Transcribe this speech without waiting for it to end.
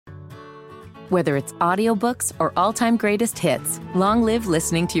Whether it's audiobooks or all-time greatest hits, long live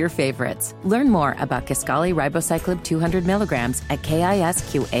listening to your favorites. Learn more about Kisqali Ribociclib 200 milligrams at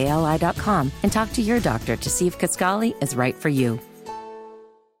KISQALI.com and talk to your doctor to see if Kisqali is right for you.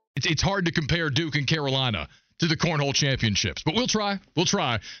 It's hard to compare Duke and Carolina to the Cornhole Championships, but we'll try.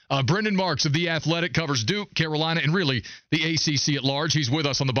 Brendan Marks of The Athletic covers Duke, Carolina, and really the ACC at large. He's with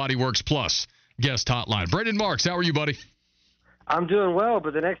us on the Bodyworks Plus guest hotline. Brendan Marks, how are you, buddy? I'm doing well,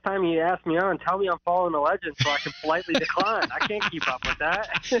 but the next time you ask me on, tell me I'm following the legend so I can politely decline. I can't keep up with that.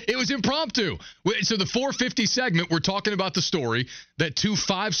 It was impromptu. So the 450 segment, we're talking about the story that two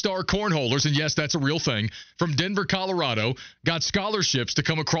 5-star cornholers, and yes, that's a real thing, from Denver, Colorado, got scholarships to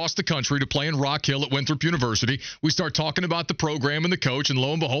come across the country to play in Rock Hill at Winthrop University. We start talking about the program and the coach, and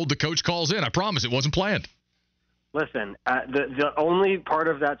lo and behold, the coach calls in. I promise it wasn't planned. Listen, the only part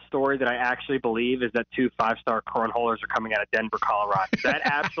of that story that I actually believe is that two 5-star cornholers are coming out of Denver, Colorado. That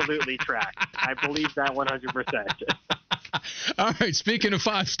absolutely tracks. I believe that 100%. All right, speaking of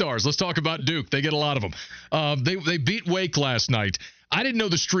 5 stars, let's talk about Duke. They get a lot of them. They beat Wake last night. I didn't know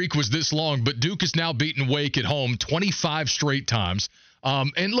the streak was this long, but Duke has now beaten Wake at home 25 straight times.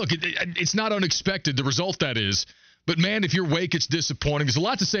 And look, it's not unexpected, the result that is. But, man, if you're Wake, it's disappointing. There's a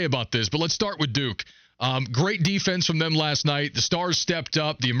lot to say about this, but let's start with Duke. Great defense from them last night. The Stars stepped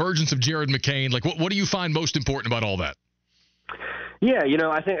up. The emergence of Jared McCain. Like, what do you find most important about all that? Yeah,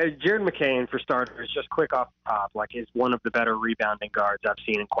 I think Jared McCain, for starters, just quick off the top, is one of the better rebounding guards I've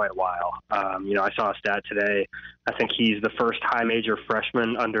seen in quite a while. I saw a stat today. I think he's the first high major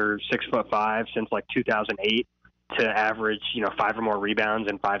freshman under 6'5" since 2008 to average 5 or more rebounds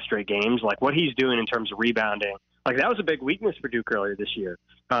in 5 straight games. What he's doing in terms of rebounding, that was a big weakness for Duke earlier this year.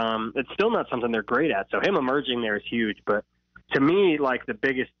 It's still not something they're great at. So him emerging there is huge. But to me, the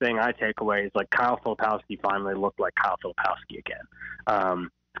biggest thing I take away is Kyle Filipowski finally looked like Kyle Filipowski again.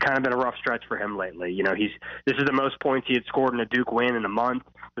 It's kind of been a rough stretch for him lately. This is the most points he had scored in a Duke win in a month.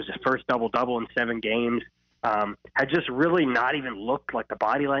 It was his first double-double in 7 games. Had just really not even looked like the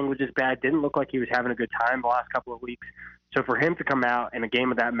body language is bad. Didn't look like he was having a good time the last couple of weeks. So for him to come out in a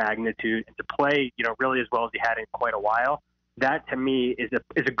game of that magnitude and to play, really as well as he had in quite a while, that to me is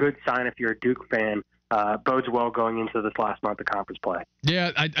a good sign if you're a Duke fan. Bodes well going into this last month of conference play.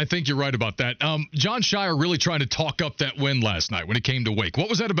 Yeah, I think you're right about that. Jon Scheyer really trying to talk up that win last night when it came to Wake. What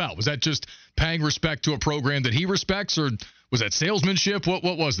was that about? Was that just paying respect to a program that he respects, or was that salesmanship? What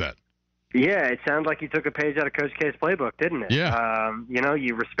was that? Yeah, it sounds like he took a page out of Coach K's playbook, didn't it? Yeah.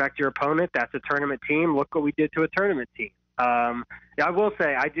 You respect your opponent. That's a tournament team. Look what we did to a tournament team. I will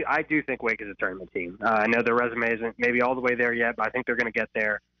say I do think Wake is a tournament team. I know their resume isn't maybe all the way there yet, but I think they're going to get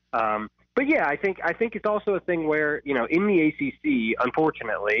there. But yeah, I think it's also a thing where, in the ACC,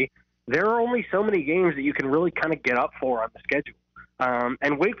 unfortunately, there are only so many games that you can really kind of get up for on the schedule.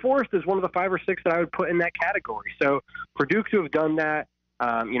 And Wake Forest is one of the 5 or 6 that I would put in that category. So for Duke to have done that,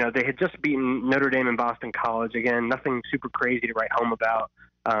 they had just beaten Notre Dame and Boston College. Again, nothing super crazy to write home about.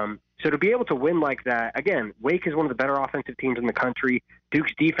 So to be able to win like that, again, Wake is one of the better offensive teams in the country.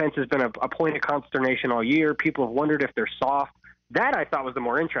 Duke's defense has been a point of consternation all year. People have wondered if they're soft. That I thought was the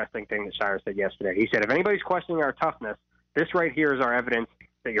more interesting thing that Scheyer said yesterday. He said, if anybody's questioning our toughness, this right here is our evidence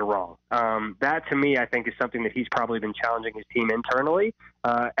that you're wrong. That, to me, I think is something that he's probably been challenging his team internally,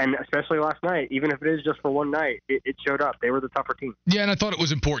 and especially last night. Even if it is just for one night, it showed up. They were the tougher team. Yeah, and I thought it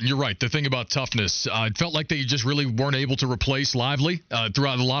was important. You're right. The thing about toughness, it felt like they just really weren't able to replace Lively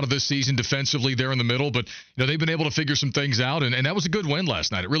throughout a lot of this season defensively there in the middle, but they've been able to figure some things out, and that was a good win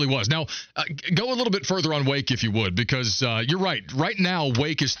last night. It really was. Now, go a little bit further on Wake, if you would, because you're right. Right now,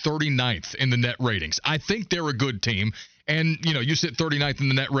 Wake is 39th in the net ratings. I think they're a good team. And, you sit 39th in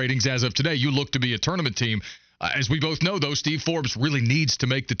the net ratings as of today. You look to be a tournament team. As we both know, though, Steve Forbes really needs to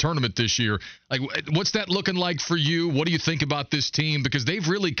make the tournament this year. What's that looking like for you? What do you think about this team? Because they've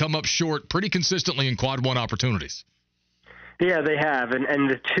really come up short pretty consistently in quad one opportunities. Yeah, they have. And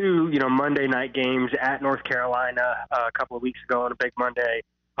the 2, Monday night games at North Carolina a couple of weeks ago on a big Monday.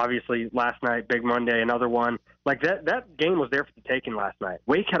 Obviously, last night, big Monday, another one. That game was there for the taking last night.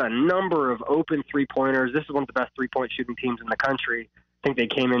 Wake had a number of open three-pointers. This is one of the best three-point shooting teams in the country. I think they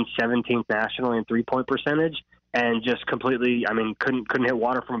came in 17th nationally in three-point percentage and just completely, couldn't hit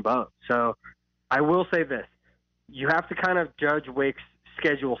water from above. So I will say this. You have to kind of judge Wake's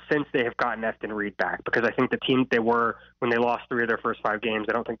schedule since they have gotten Efton Reed back, because I think the team they were when they lost 3 of their first 5 games,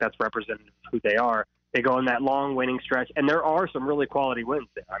 I don't think that's representative of who they are. They go in that long winning stretch, and there are some really quality wins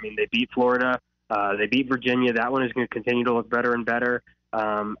there. They beat Florida. They beat Virginia. That one is going to continue to look better and better.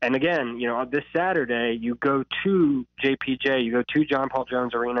 And again, this Saturday, you go to JPJ, you go to John Paul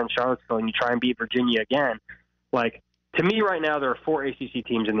Jones Arena in Charlottesville, and you try and beat Virginia again. To me right now, there are 4 ACC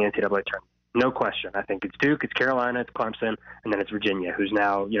teams in the NCAA tournament. No question. I think it's Duke, it's Carolina, it's Clemson, and then it's Virginia, who's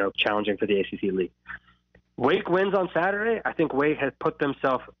now, challenging for the ACC league. Wake wins on Saturday. I think Wake has put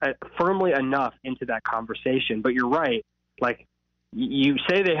themselves firmly enough into that conversation. But you're right. Like, you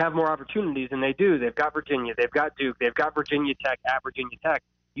say they have more opportunities, and they do. They've got Virginia. They've got Duke. They've got Virginia Tech at Virginia Tech.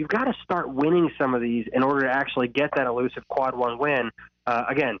 You've got to start winning some of these in order to actually get that elusive quad one win.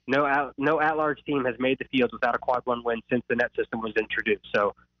 Again, no at-large team has made the field without a quad one win since the net system was introduced.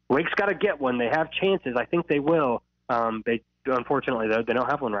 So Wake's got to get one. They have chances. I think they will. Unfortunately, though, they don't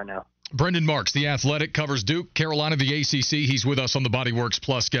have one right now. Brendan Marks, The Athletic, covers Duke, Carolina, the ACC. He's with us on the Bodyworks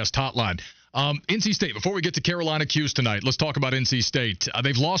Plus guest hotline. NC State, before we get to Carolina Q's tonight, let's talk about NC State.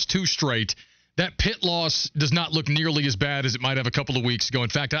 They've lost 2 straight. That Pitt loss does not look nearly as bad as it might have a couple of weeks ago. In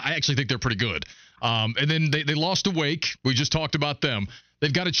fact, I actually think they're pretty good. And then they lost to Wake. We just talked about them.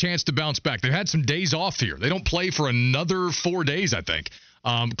 They've got a chance to bounce back. They've had some days off here. They don't play for another 4 days, I think.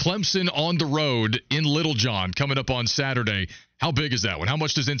 Clemson on the road in Littlejohn coming up on Saturday. How big is that one? How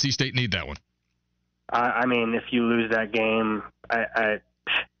much does NC State need that one? I mean, if you lose that game,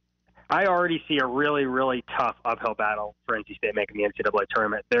 I already see a really, really tough uphill battle for NC State making the NCAA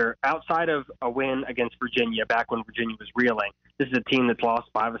tournament. They're outside of a win against Virginia back when Virginia was reeling. This is a team that's lost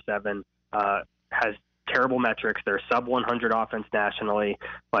 5 of 7, has terrible metrics. They're sub 100 offense nationally.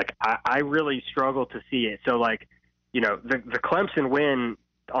 Like, I really struggle to see it. So, like, the Clemson win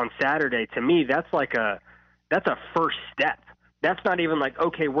on Saturday, to me, that's a first step. That's not even like,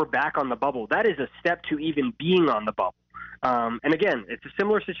 okay, we're back on the bubble. That is a step to even being on the bubble. And again, it's a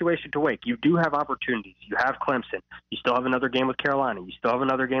similar situation to Wake. You do have opportunities. You have Clemson. You still have another game with Carolina. You still have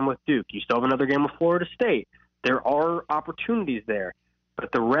another game with Duke. You still have another game with Florida State. There are opportunities there.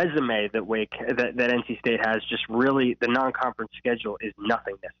 But the resume that NC State has, just really, the non-conference schedule is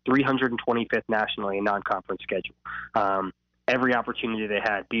nothingness. 325th nationally in non-conference schedule. Every opportunity they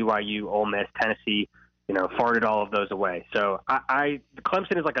had, BYU, Ole Miss, Tennessee, farted all of those away. So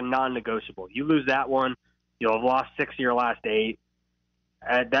Clemson is like a non-negotiable. You lose that one, you'll have lost 6 of your last 8.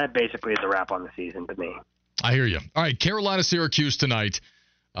 That basically is a wrap on the season to me. I hear you. All right, Carolina, Syracuse tonight.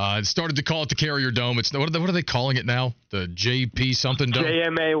 Started to call it the Carrier Dome. What are they calling it now? The JP something Dome?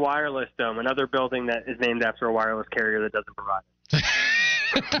 JMA Wireless Dome, another building that is named after a wireless carrier that doesn't provide it.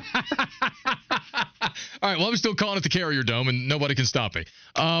 All right, well, I'm still calling it the Carrier Dome, and nobody can stop me.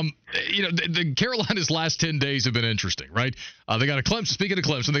 The Carolina's last 10 days have been interesting, right? They got a Clemson. Speaking of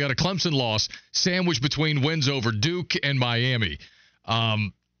Clemson, they got a Clemson loss sandwiched between wins over Duke and Miami.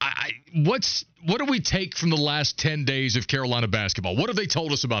 What do we take from the last 10 days of Carolina basketball? What have they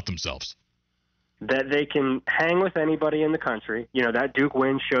told us about themselves? That they can hang with anybody in the country. That Duke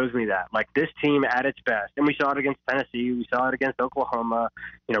win shows me that. Like, this team at its best, and we saw it against Tennessee, we saw it against Oklahoma,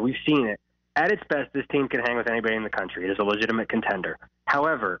 we've seen it. At its best, this team can hang with anybody in the country. It is a legitimate contender.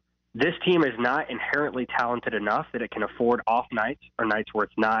 However, this team is not inherently talented enough that it can afford off nights or nights where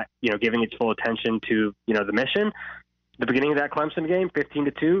it's not, giving its full attention to, the mission. The beginning of that Clemson game,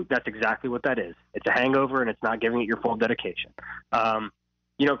 15-2, that's exactly what that is. It's a hangover, and it's not giving it your full dedication.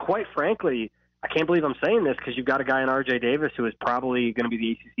 Quite frankly, I can't believe I'm saying this because you've got a guy in R.J. Davis who is probably going to be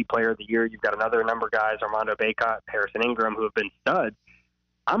the ACC Player of the Year. You've got another number of guys, Armando Bacot, Harrison Ingram, who have been studs.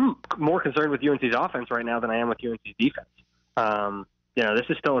 I'm more concerned with UNC's offense right now than I am with UNC's defense. This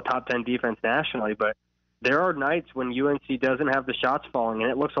is still a top 10 defense nationally, but there are nights when UNC doesn't have the shots falling,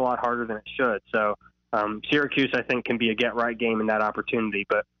 and it looks a lot harder than it should. So Syracuse, I think, can be a get-right game in that opportunity.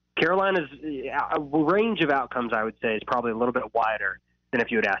 But Carolina's range of outcomes, I would say, is probably a little bit wider than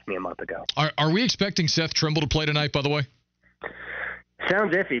if you had asked me a month ago. Are we expecting Seth Trimble to play tonight, by the way?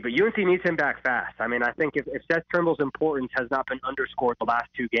 Sounds iffy, but UNC needs him back fast. I mean, I think if Seth Trimble's importance has not been underscored the last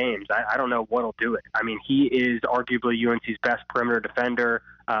 2 games, I don't know what'll do it. I mean, he is arguably UNC's best perimeter defender,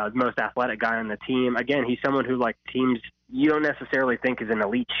 the most athletic guy on the team. Again, he's someone who, like, teams you don't necessarily think is an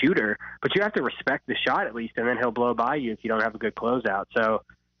elite shooter, but you have to respect the shot at least, and then he'll blow by you if you don't have a good closeout. So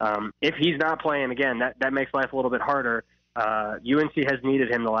if he's not playing, again, that makes life a little bit harder. UNC has needed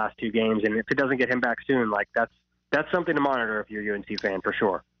him the last 2 games, and if it doesn't get him back soon, like, that's something to monitor if you're a UNC fan, for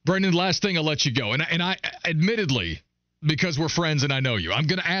sure. Brendan, last thing, I'll let you go. And I admittedly, because we're friends and I know you, I'm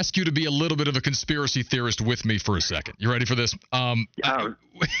going to ask you to be a little bit of a conspiracy theorist with me for a second. You ready for this?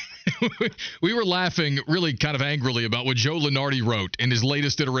 We were laughing really kind of angrily about what Joe Lunardi wrote in his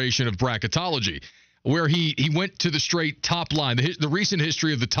latest iteration of Bracketology, where he went to the straight top line, the recent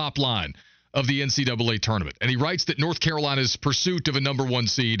history of the top line of the NCAA tournament. And he writes that North Carolina's pursuit of a number 1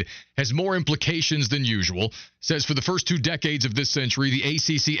 seed has more implications than usual. Says for the first 2 decades of this century, the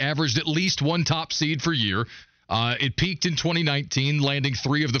ACC averaged at least 1 top seed per year. It peaked in 2019, landing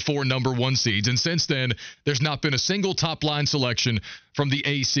 3 of the 4 number 1 seeds. And since then, there's not been a single top-line selection from the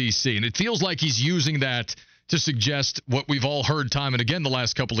ACC. And it feels like he's using that to suggest what we've all heard time and again the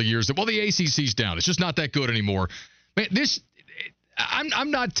last couple of years, that, well, the ACC's down. It's just not that good anymore. Man, I'm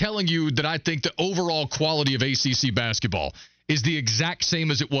not telling you that I think the overall quality of ACC basketball is the exact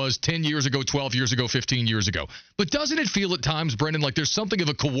same as it was 10 years ago, 12 years ago, 15 years ago. But doesn't it feel at times, Brendan, like there's something of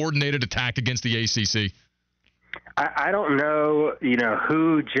a coordinated attack against the ACC? I don't know,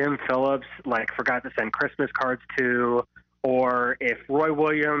 who Jim Phillips forgot to send Christmas cards to, or if Roy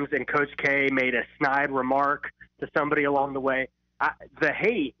Williams and Coach K made a snide remark to somebody along the way. The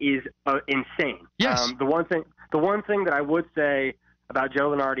hate is insane. Yes. The one thing that I would say about Joe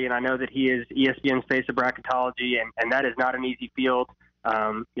Lunardi, and I know that he is ESPN's face of bracketology, and that is not an easy field.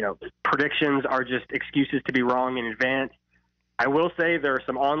 Predictions are just excuses to be wrong in advance. I will say there are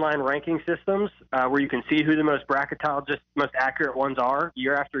some online ranking systems where you can see who the most bracketologist, most accurate ones are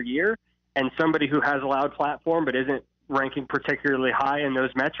year after year, and somebody who has a loud platform but isn't ranking particularly high in those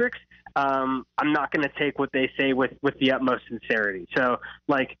metrics, I'm not going to take what they say with the utmost sincerity. So,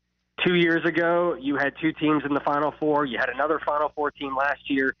 2 years ago, you had 2 teams in the Final Four. You had another Final Four team last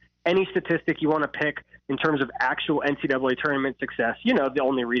year. Any statistic you want to pick in terms of actual NCAA tournament success, the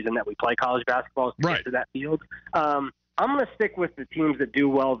only reason that we play college basketball is to get to that field. I'm going to stick with the teams that do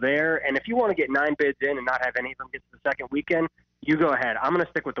well there. And if you want to get 9 bids in and not have any of them get to the second weekend, you go ahead. I'm going to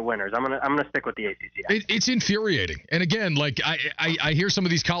stick with the winners. I'm going to stick with the ACC. It's infuriating. And again, I hear some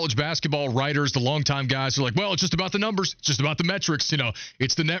of these college basketball writers, the longtime guys, are like, well, it's just about the numbers. It's just about the metrics.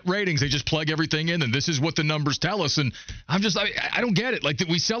 It's the net ratings. They just plug everything in, and this is what the numbers tell us. And I don't get it.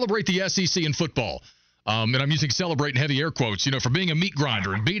 We celebrate the SEC in football. And I'm using celebrate in heavy air quotes, for being a meat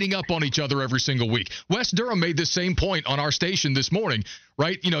grinder and beating up on each other every single week. Wes Durham made this same point on our station this morning,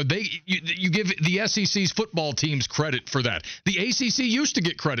 right? You give the SEC's football teams credit for that. The ACC used to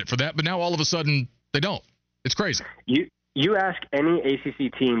get credit for that, but now all of a sudden they don't. It's crazy. You ask any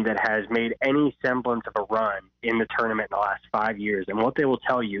ACC team that has made any semblance of a run in the tournament in the last 5 years, and what they will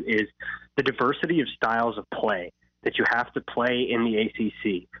tell you is the diversity of styles of play that you have to play in the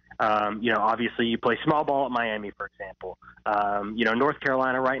ACC. Obviously you play small ball at Miami, for example. North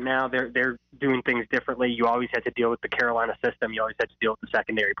Carolina right now, they're doing things differently. You always had to deal with the Carolina system. You always had to deal with the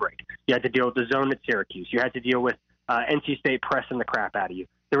secondary break. You had to deal with the zone at Syracuse. You had to deal with NC State pressing the crap out of you.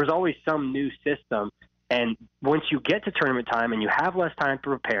 There was always some new system. And once you get to tournament time and you have less time to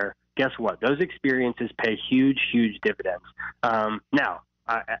prepare, guess what? Those experiences pay huge, huge dividends. Now,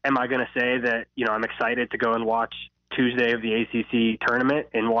 am I going to say that, I'm excited to go and watch Tuesday of the ACC tournament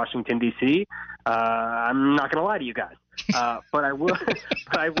in Washington, D.C.? I'm not going to lie to you guys. But I will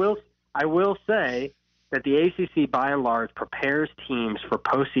say that the ACC, by and large, prepares teams for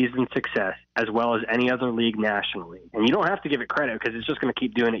postseason success as well as any other league nationally. And you don't have to give it credit because it's just going to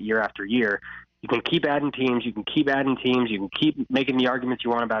keep doing it year after year. You can keep adding teams. You can keep making the arguments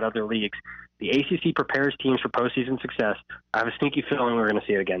you want about other leagues. The ACC prepares teams for postseason success. I have a sneaky feeling we're going to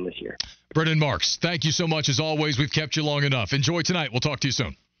see it again this year. Brendan Marks, thank you so much as always. We've kept you long enough. Enjoy tonight. We'll talk to you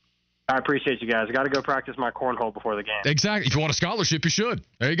soon. I appreciate you guys. I got to go practice my cornhole before the game. Exactly. If you want a scholarship, you should.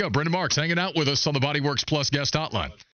 There you go. Brendan Marks hanging out with us on the Bodyworks Plus guest hotline.